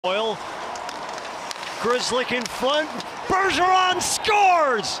Oil. Grzelcyk in front. Bergeron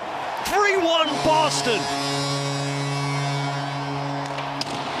scores! 3-1 Boston.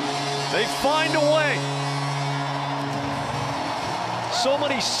 They find a way. So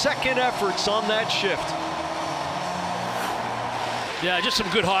many second efforts on that shift. Yeah, just some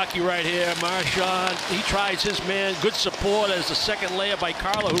good hockey right here. Marchand, he tries his man. Good support as the second layup by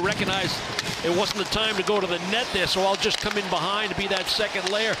Carlo, who recognized it wasn't the time to go to the net there, so I'll just come in behind to be that second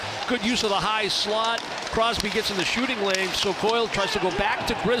layer. Good use of the high slot. Crosby gets in the shooting lane, so Coyle tries to go back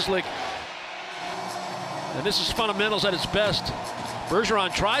to Grzelcyk. And this is fundamentals at its best.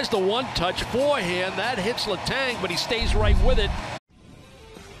 Bergeron tries the one-touch forehand. That hits Letang, but he stays right with it.